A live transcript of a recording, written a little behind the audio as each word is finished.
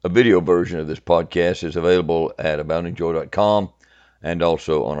A video version of this podcast is available at aboundingjoy.com and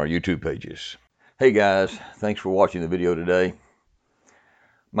also on our YouTube pages. Hey guys, thanks for watching the video today.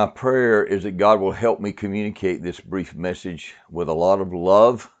 My prayer is that God will help me communicate this brief message with a lot of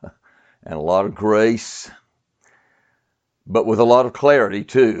love and a lot of grace, but with a lot of clarity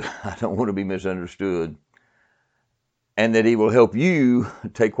too. I don't want to be misunderstood. And that He will help you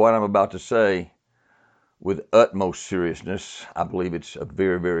take what I'm about to say with utmost seriousness. I believe it's a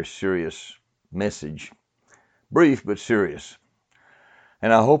very, very serious message. Brief, but serious.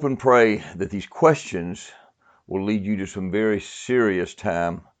 And I hope and pray that these questions will lead you to some very serious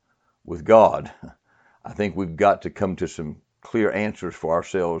time with God. I think we've got to come to some clear answers for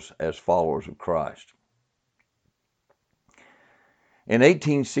ourselves as followers of Christ. In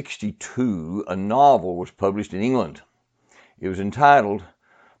 1862, a novel was published in England. It was entitled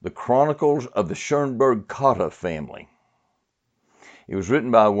The Chronicles of the Schönberg-Cotta Family. It was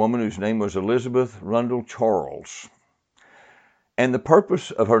written by a woman whose name was Elizabeth Rundell Charles. And the purpose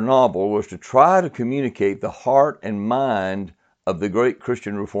of her novel was to try to communicate the heart and mind of the great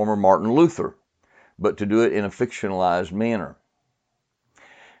Christian reformer Martin Luther, but to do it in a fictionalized manner.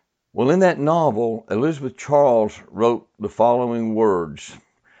 Well, in that novel, Elizabeth Charles wrote the following words.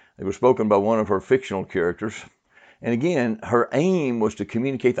 They were spoken by one of her fictional characters. And again, her aim was to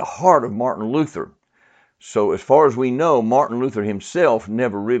communicate the heart of Martin Luther. So as far as we know, Martin Luther himself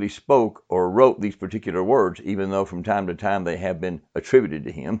never really spoke or wrote these particular words, even though from time to time they have been attributed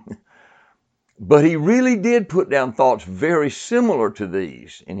to him. But he really did put down thoughts very similar to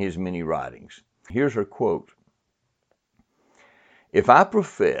these in his many writings. Here's her quote. "If I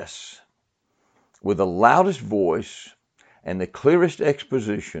profess with the loudest voice and the clearest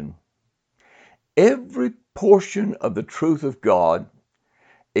exposition every portion of the truth of God,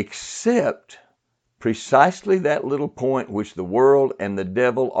 except precisely that little point which the world and the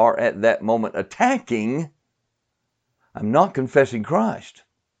devil are at that moment attacking, I'm not confessing Christ.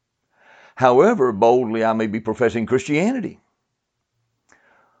 However boldly I may be professing Christianity.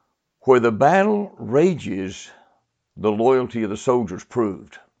 Where the battle rages, the loyalty of the soldiers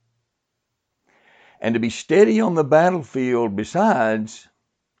proved. And to be steady on the battlefield besides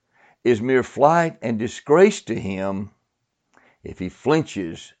is mere flight and disgrace to him if he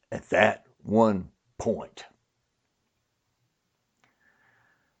flinches at that one point."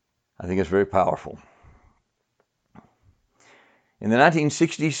 I think it's very powerful. In the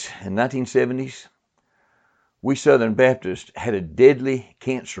 1960s and 1970s, we Southern Baptists had a deadly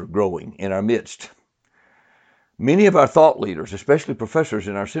cancer growing in our midst. Many of our thought leaders, especially professors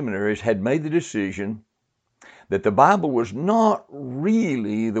in our seminaries, had made the decision that the Bible was not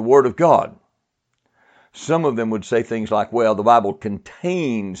really the Word of God. Some of them would say things like, well, the Bible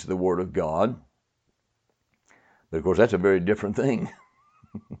contains the Word of God. But of course, that's a very different thing.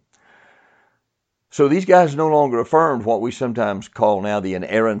 So these guys no longer affirmed what we sometimes call now the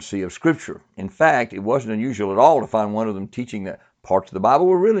inerrancy of Scripture. In fact, it wasn't unusual at all to find one of them teaching that parts of the Bible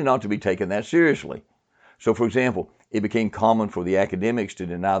were really not to be taken that seriously. So, for example, it became common for the academics to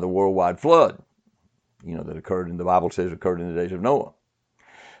deny the worldwide flood, that occurred, and the Bible says occurred in the days of Noah.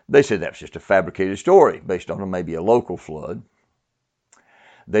 They said that's just a fabricated story based on maybe a local flood.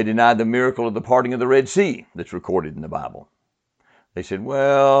 They denied the miracle of the parting of the Red Sea that's recorded in the Bible. They said,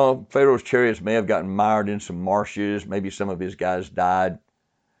 well, Pharaoh's chariots may have gotten mired in some marshes. Maybe some of his guys died.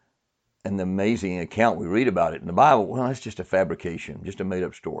 And the amazing account we read about it in the Bible, well, that's just a fabrication, just a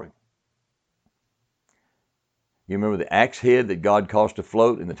made-up story. You remember the axe head that God caused to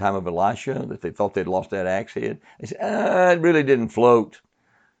float in the time of Elisha, that they thought they'd lost that axe head? They said, it really didn't float.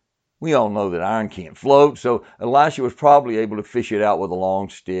 We all know that iron can't float, so Elisha was probably able to fish it out with a long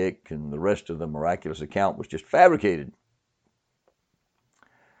stick, and the rest of the miraculous account was just fabricated.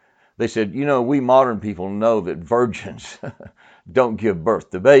 They said, we modern people know that virgins don't give birth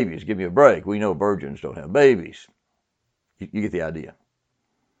to babies. Give me a break. We know virgins don't have babies. You get the idea.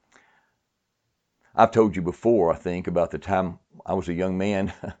 I've told you before, I think, about the time I was a young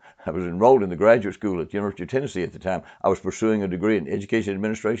man. I was enrolled in the graduate school at the University of Tennessee at the time. I was pursuing a degree in education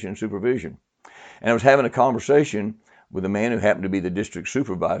administration and supervision. And I was having a conversation with a man who happened to be the district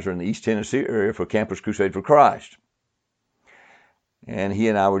supervisor in the East Tennessee area for Campus Crusade for Christ. And he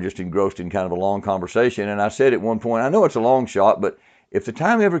and I were just engrossed in kind of a long conversation. And I said at one point, I know it's a long shot, but if the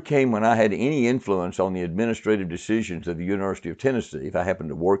time ever came when I had any influence on the administrative decisions of the University of Tennessee, if I happened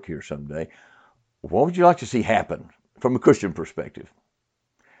to work here someday, what would you like to see happen from a Christian perspective?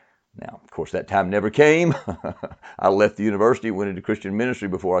 Now, of course, that time never came. I left the university, went into Christian ministry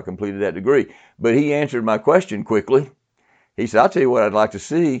before I completed that degree. But he answered my question quickly. He said, I'll tell you what I'd like to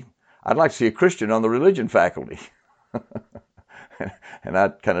see. I'd like to see a Christian on the religion faculty. And I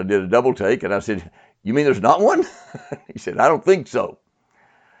kind of did a double take, and I said, "You mean there's not one?" He said, "I don't think so."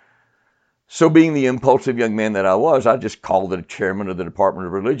 So being the impulsive young man that I was, I just called the chairman of the Department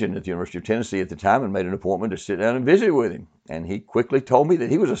of Religion at the University of Tennessee at the time and made an appointment to sit down and visit with him. And he quickly told me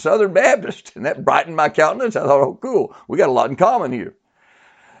that he was a Southern Baptist, and that brightened my countenance. I thought, oh, cool, we got a lot in common here.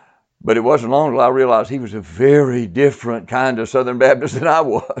 But it wasn't long until I realized he was a very different kind of Southern Baptist than I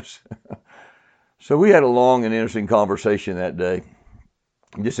was. So we had a long and interesting conversation that day.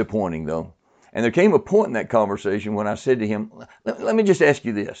 Disappointing, though. And there came a point in that conversation when I said to him, let me just ask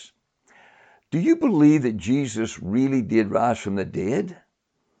you this. Do you believe that Jesus really did rise from the dead?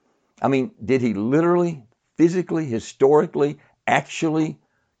 I mean, did he literally, physically, historically, actually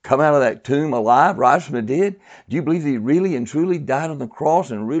come out of that tomb alive, rise from the dead? Do you believe that he really and truly died on the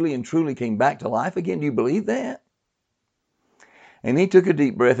cross and really and truly came back to life again? Do you believe that? And he took a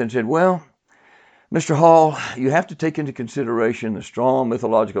deep breath and said, well, Mr. Hall, you have to take into consideration the strong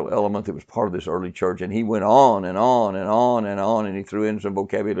mythological element that was part of this early church. And he went on and on and on and on, and he threw in some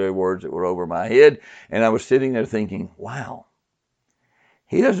vocabulary words that were over my head. And I was sitting there thinking, wow,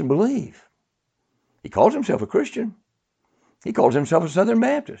 he doesn't believe. He calls himself a Christian. He calls himself a Southern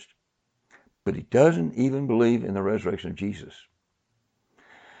Baptist. But he doesn't even believe in the resurrection of Jesus.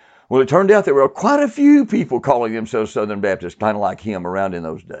 Well, it turned out there were quite a few people calling themselves Southern Baptists, kind of like him, around in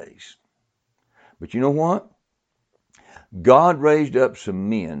those days. But you know what? God raised up some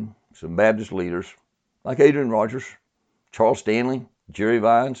men, some Baptist leaders, like Adrian Rogers, Charles Stanley, Jerry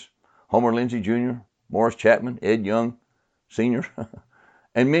Vines, Homer Lindsey Jr., Morris Chapman, Ed Young Sr.,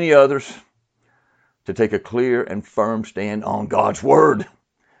 and many others, to take a clear and firm stand on God's Word.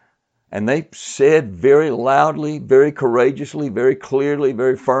 And they said very loudly, very courageously, very clearly,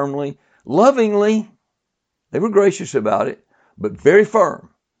 very firmly, lovingly, they were gracious about it, but very firm.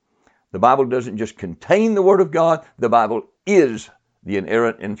 The Bible doesn't just contain the Word of God. The Bible is the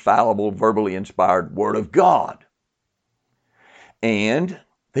inerrant, infallible, verbally inspired Word of God. And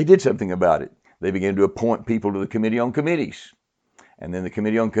they did something about it. They began to appoint people to the Committee on Committees. And then the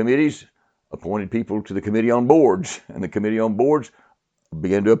Committee on Committees appointed people to the Committee on Boards. And the Committee on Boards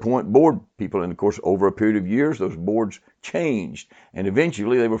began to appoint board people. And of course, over a period of years, those boards changed. And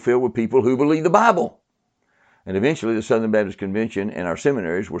eventually, they were filled with people who believed the Bible. And eventually the Southern Baptist Convention and our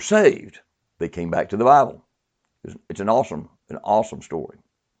seminaries were saved. They came back to the Bible. It's an awesome story.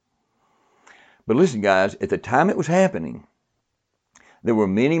 But listen, guys, at the time it was happening, there were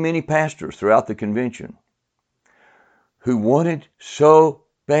many, many pastors throughout the convention who wanted so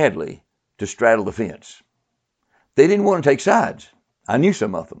badly to straddle the fence. They didn't want to take sides. I knew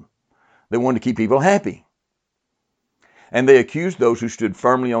some of them. They wanted to keep people happy. And they accused those who stood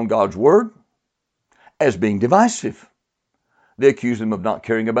firmly on God's Word as being divisive. They accused them of not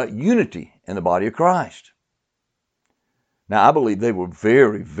caring about unity in the body of Christ. Now, I believe they were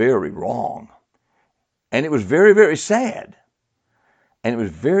very, very wrong. And it was very, very sad. And it was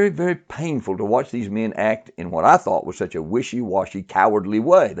very, very painful to watch these men act in what I thought was such a wishy-washy, cowardly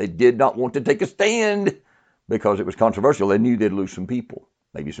way. They did not want to take a stand because it was controversial. They knew they'd lose some people,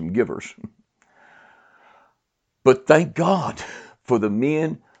 maybe some givers. But thank God for the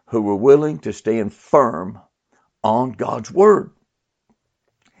men who were willing to stand firm on God's Word.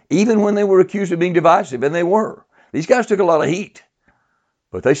 Even when they were accused of being divisive, and they were. These guys took a lot of heat,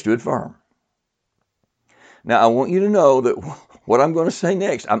 but they stood firm. Now, I want you to know that what I'm going to say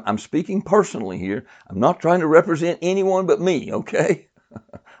next, I'm speaking personally here. I'm not trying to represent anyone but me, okay?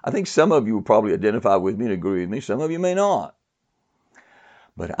 I think some of you will probably identify with me and agree with me. Some of you may not.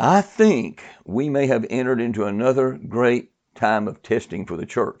 But I think we may have entered into another great time of testing for the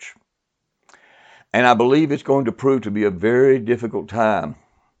church. And I believe it's going to prove to be a very difficult time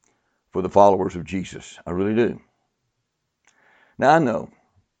for the followers of Jesus. I really do. Now, I know,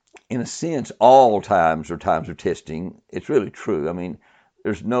 in a sense, all times are times of testing. It's really true. I mean,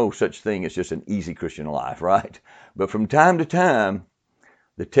 there's no such thing as just an easy Christian life, right? But from time to time,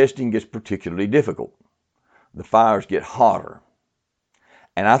 the testing gets particularly difficult. The fires get hotter.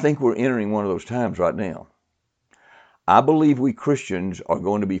 And I think we're entering one of those times right now. I believe we Christians are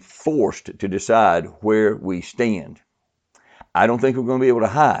going to be forced to decide where we stand. I don't think we're going to be able to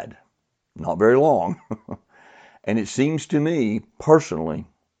hide. Not very long. And it seems to me, personally,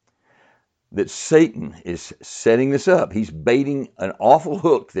 that Satan is setting this up. He's baiting an awful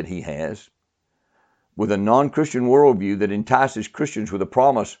hook that he has with a non-Christian worldview that entices Christians with a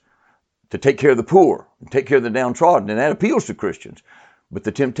promise to take care of the poor, and take care of the downtrodden, and that appeals to Christians. But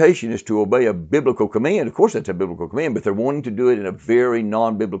the temptation is to obey a biblical command. Of course, that's a biblical command, but they're wanting to do it in a very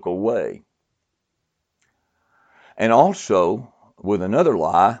non-biblical way. And also, with another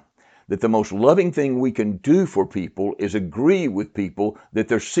lie, that the most loving thing we can do for people is agree with people that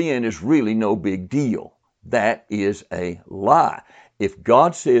their sin is really no big deal. That is a lie. If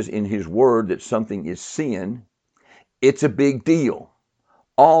God says in His Word that something is sin, it's a big deal.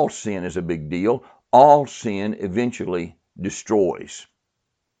 All sin is a big deal. All sin eventually destroys.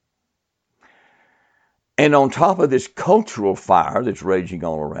 And on top of this cultural fire that's raging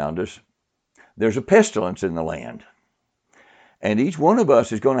all around us, there's a pestilence in the land. And each one of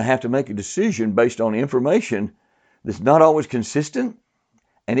us is going to have to make a decision based on information that's not always consistent,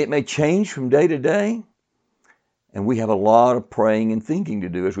 and it may change from day to day. And we have a lot of praying and thinking to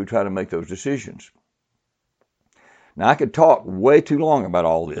do as we try to make those decisions. Now, I could talk way too long about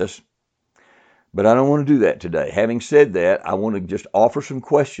all this, but I don't want to do that today. Having said that, I want to just offer some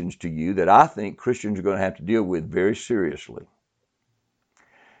questions to you that I think Christians are going to have to deal with very seriously.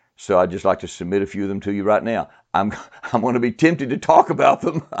 So I'd just like to submit a few of them to you right now. I'm going to be tempted to talk about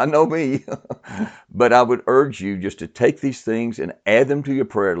them. I know me. But I would urge you just to take these things and add them to your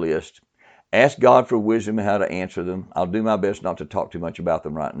prayer list. Ask God for wisdom and how to answer them. I'll do my best not to talk too much about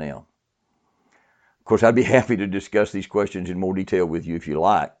them right now. Of course, I'd be happy to discuss these questions in more detail with you if you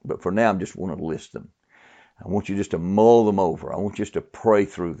like. But for now, I just want to list them. I want you just to mull them over. I want you just to pray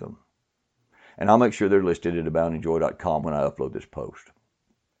through them. And I'll make sure they're listed at aboundingjoy.com when I upload this post.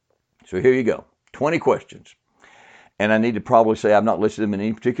 So here you go, 20 questions. And I need to probably say I've not listed them in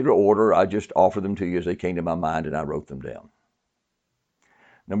any particular order. I just offer them to you as they came to my mind and I wrote them down.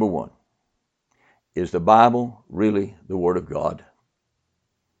 Number 1, is the Bible really the Word of God?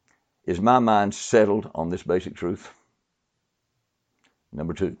 Is my mind settled on this basic truth?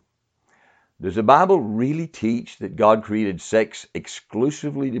 Number 2, does the Bible really teach that God created sex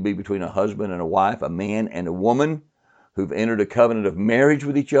exclusively to be between a husband and a wife, a man and a woman, who've entered a covenant of marriage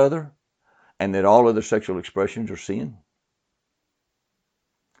with each other, and that all other sexual expressions are sin?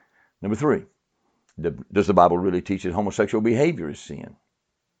 Number 3, does the Bible really teach that homosexual behavior is sin?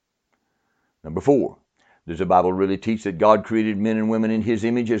 Number 4, does the Bible really teach that God created men and women in His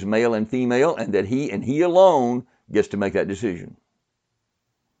image as male and female, and that He and He alone gets to make that decision?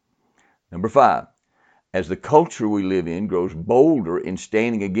 Number 5, as the culture we live in grows bolder in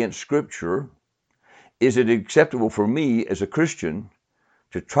standing against Scripture, is it acceptable for me as a Christian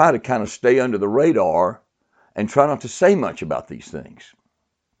to try to kind of stay under the radar and try not to say much about these things?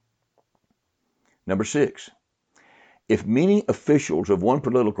 Number 6, if many officials of one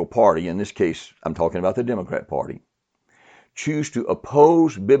political party, in this case I'm talking about the Democrat Party, choose to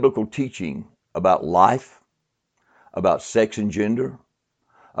oppose biblical teaching about life, about sex and gender,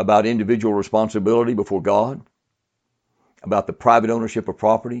 about individual responsibility before God, about the private ownership of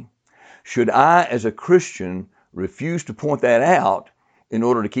property, should I, as a Christian, refuse to point that out in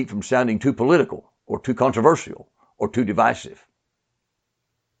order to keep from sounding too political or too controversial or too divisive?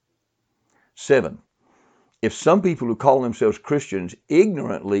 7, if some people who call themselves Christians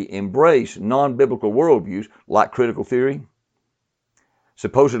ignorantly embrace non-biblical worldviews like critical theory,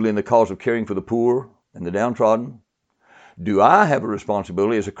 supposedly in the cause of caring for the poor and the downtrodden, do I have a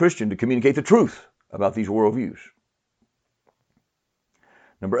responsibility as a Christian to communicate the truth about these worldviews?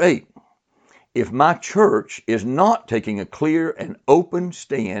 Number 8, if my church is not taking a clear and open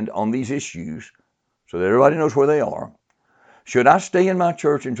stand on these issues so that everybody knows where they are, should I stay in my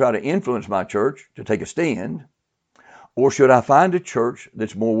church and try to influence my church to take a stand? Or should I find a church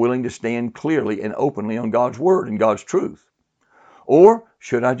that's more willing to stand clearly and openly on God's Word and God's truth? Or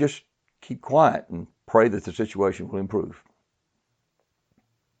should I just keep quiet and pray that the situation will improve?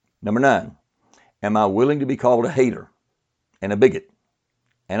 Number 9, am I willing to be called a hater and a bigot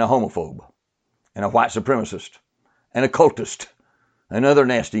and a homophobe and a white supremacist and a cultist and other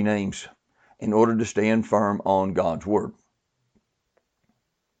nasty names in order to stand firm on God's Word?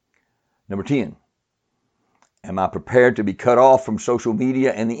 Number 10, am I prepared to be cut off from social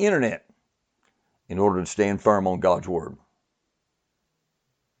media and the internet in order to stand firm on God's Word?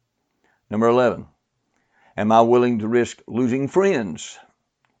 Number 11, am I willing to risk losing friends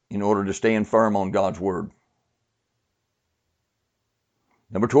in order to stand firm on God's Word?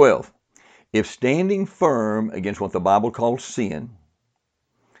 Number 12, if standing firm against what the Bible calls sin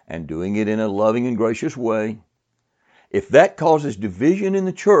and doing it in a loving and gracious way, if that causes division in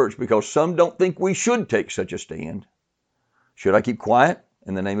the church because some don't think we should take such a stand, should I keep quiet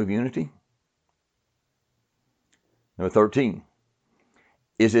in the name of unity? Number 13,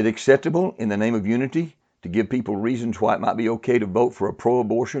 is it acceptable in the name of unity to give people reasons why it might be okay to vote for a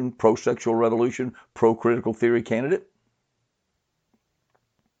pro-abortion, pro-sexual revolution, pro-critical theory candidate?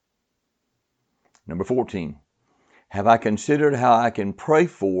 Number 14, have I considered how I can pray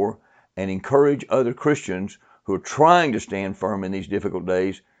for and encourage other Christians who are trying to stand firm in these difficult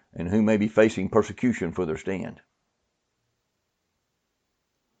days and who may be facing persecution for their stand.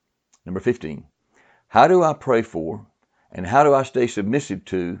 Number 15, how do I pray for and how do I stay submissive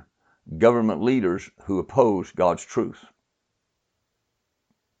to government leaders who oppose God's truth?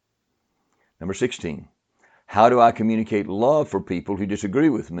 Number 16, how do I communicate love for people who disagree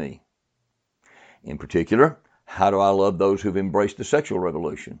with me? In particular, how do I love those who've embraced the sexual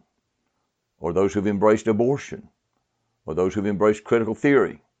revolution, or those who've embraced abortion, or those who've embraced critical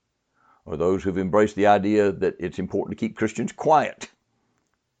theory, or those who've embraced the idea that it's important to keep Christians quiet?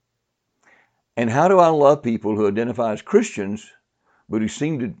 And how do I love people who identify as Christians, but who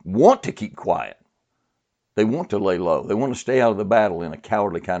seem to want to keep quiet? They want to lay low. They want to stay out of the battle in a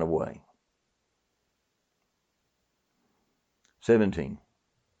cowardly kind of way. 17,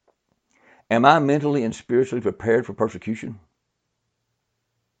 am I mentally and spiritually prepared for persecution?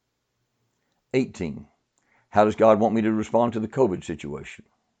 18, how does God want me to respond to the COVID situation?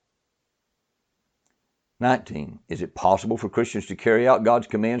 19, is it possible for Christians to carry out God's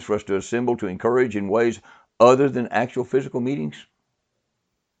commands for us to assemble to encourage in ways other than actual physical meetings?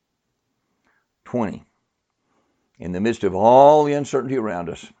 20, in the midst of all the uncertainty around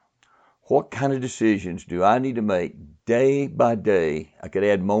us, what kind of decisions do I need to make day by day, I could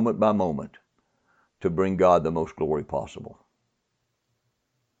add moment by moment, to bring God the most glory possible?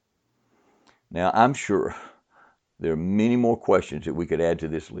 Now, I'm sure there are many more questions that we could add to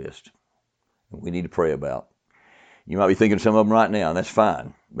this list and we need to pray about. You might be thinking of some of them right now, and that's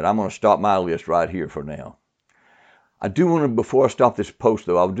fine, but I'm going to stop my list right here for now. I do want to, before I stop this post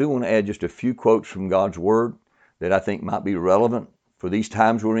though, I do want to add just a few quotes from God's Word that I think might be relevant for these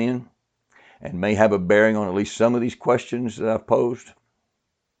times we're in and may have a bearing on at least some of these questions that I've posed.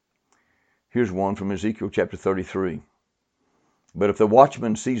 Here's one from Ezekiel chapter 33. But if the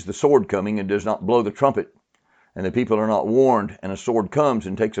watchman sees the sword coming and does not blow the trumpet, and the people are not warned, and a sword comes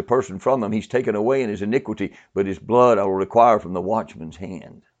and takes a person from them, he's taken away in his iniquity, but his blood I will require from the watchman's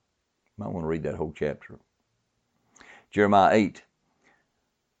hand. You might want to read that whole chapter. Jeremiah 8.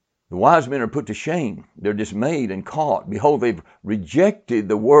 The wise men are put to shame. They're dismayed and caught. Behold, they've rejected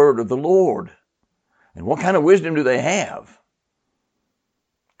the word of the Lord. And what kind of wisdom do they have?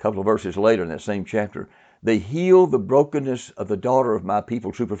 A couple of verses later in that same chapter, they heal the brokenness of the daughter of my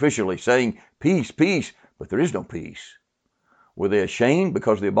people superficially, saying, peace, peace, but there is no peace. Were they ashamed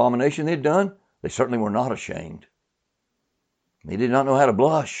because of the abomination they'd done? They certainly were not ashamed. They did not know how to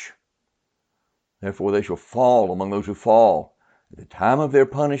blush. Therefore they shall fall among those who fall. At the time of their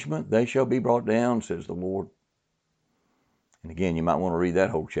punishment, they shall be brought down, says the Lord. And again, you might want to read that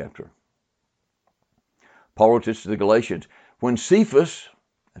whole chapter. Paul wrote this to the Galatians. When Cephas,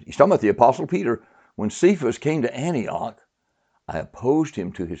 he's talking about the Apostle Peter, when Cephas came to Antioch, I opposed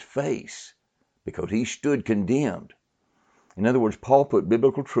him to his face because he stood condemned. In other words, Paul put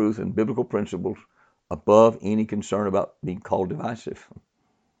biblical truth and biblical principles above any concern about being called divisive.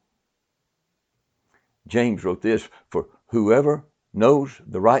 James wrote this, for whoever knows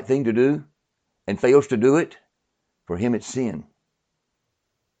the right thing to do and fails to do it, for him it's sin.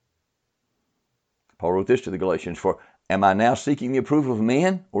 Paul wrote this to the Galatians, for am I now seeking the approval of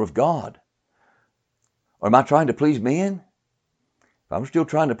man or of God? Or am I trying to please men? If I'm still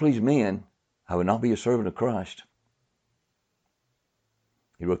trying to please men, I would not be a servant of Christ.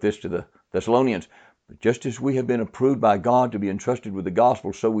 He wrote this to the Thessalonians, but just as we have been approved by God to be entrusted with the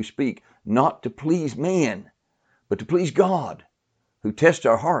gospel, so we speak, not to please man, but to please God, who tests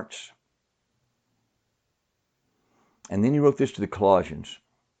our hearts. And then he wrote this to the Colossians,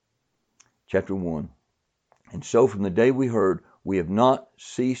 chapter 1. And so from the day we heard, we have not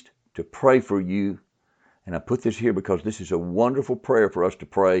ceased to pray for you. And I put this here because this is a wonderful prayer for us to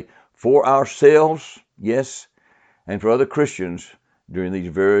pray for ourselves, yes, and for other Christians during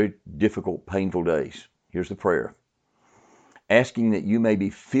these very difficult, painful days. Here's the prayer. Asking that you may be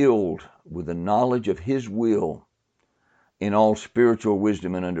filled with the knowledge of His will in all spiritual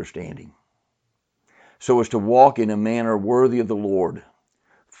wisdom and understanding, so as to walk in a manner worthy of the Lord,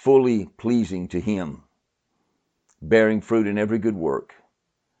 fully pleasing to Him, bearing fruit in every good work,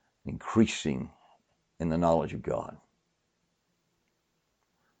 increasing in the knowledge of God.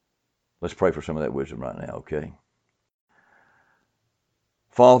 Let's pray for some of that wisdom right now, okay?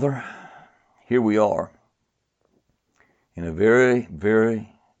 Father, here we are in a very,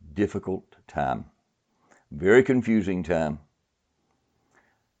 very difficult time, very confusing time,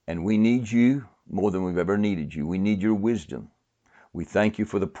 and we need you more than we've ever needed you. We need your wisdom. We thank you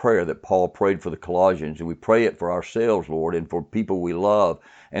for the prayer that Paul prayed for the Colossians, and we pray it for ourselves, Lord, and for people we love,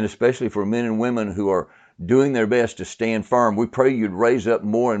 and especially for men and women who are doing their best to stand firm. We pray you'd raise up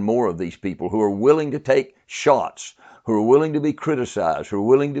more and more of these people who are willing to take shots, who are willing to be criticized, who are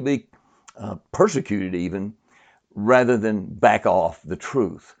willing to be persecuted even, rather than back off the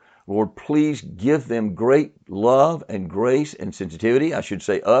truth. Lord, please give them great love and grace and sensitivity. I should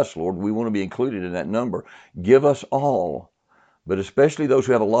say us, Lord. We want to be included in that number. Give us all, but especially those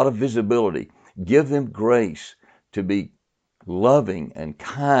who have a lot of visibility. Give them grace to be loving and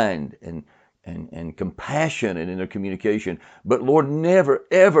kind and compassionate in their communication. But Lord, never,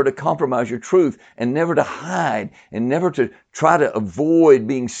 ever to compromise your truth, and never to hide, and never to try to avoid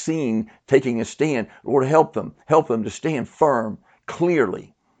being seen taking a stand. Lord, help them to stand firm,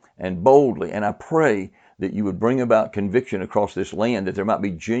 clearly, and boldly. And I pray that you would bring about conviction across this land, that there might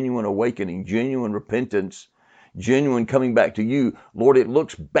be genuine awakening, genuine repentance, genuine coming back to you. Lord, it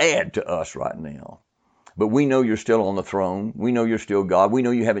looks bad to us right now, but we know you're still on the throne. We know you're still God. We know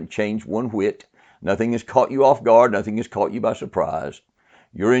you haven't changed one whit. Nothing has caught you off guard. Nothing has caught you by surprise.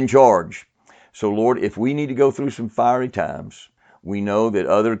 You're in charge. So Lord, if we need to go through some fiery times, we know that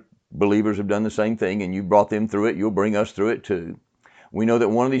other believers have done the same thing, and you brought them through it. You'll bring us through it too. We know that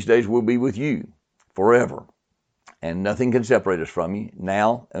one of these days we'll be with you forever, and nothing can separate us from you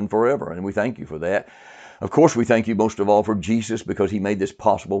now and forever. And we thank you for that. Of course, we thank you most of all for Jesus, because he made this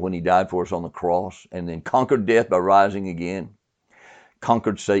possible when he died for us on the cross and then conquered death by rising again,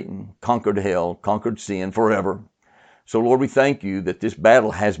 conquered Satan, conquered hell, conquered sin forever. So Lord, we thank you that this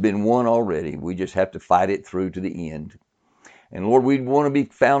battle has been won already. We just have to fight it through to the end. And Lord, we want to be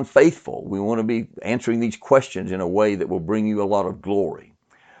found faithful. We want to be answering these questions in a way that will bring you a lot of glory.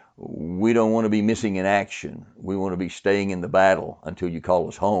 We don't want to be missing in action. We want to be staying in the battle until you call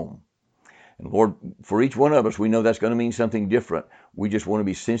us home. And Lord, for each one of us, we know that's going to mean something different. We just want to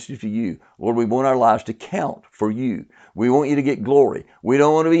be sensitive to you. Lord, we want our lives to count for you. We want you to get glory. We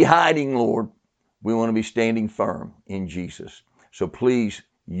don't want to be hiding, Lord. We want to be standing firm in Jesus. So please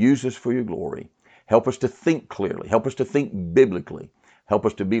use us for your glory. Help us to think clearly. Help us to think biblically. Help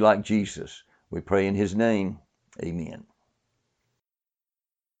us to be like Jesus. We pray in his name. Amen.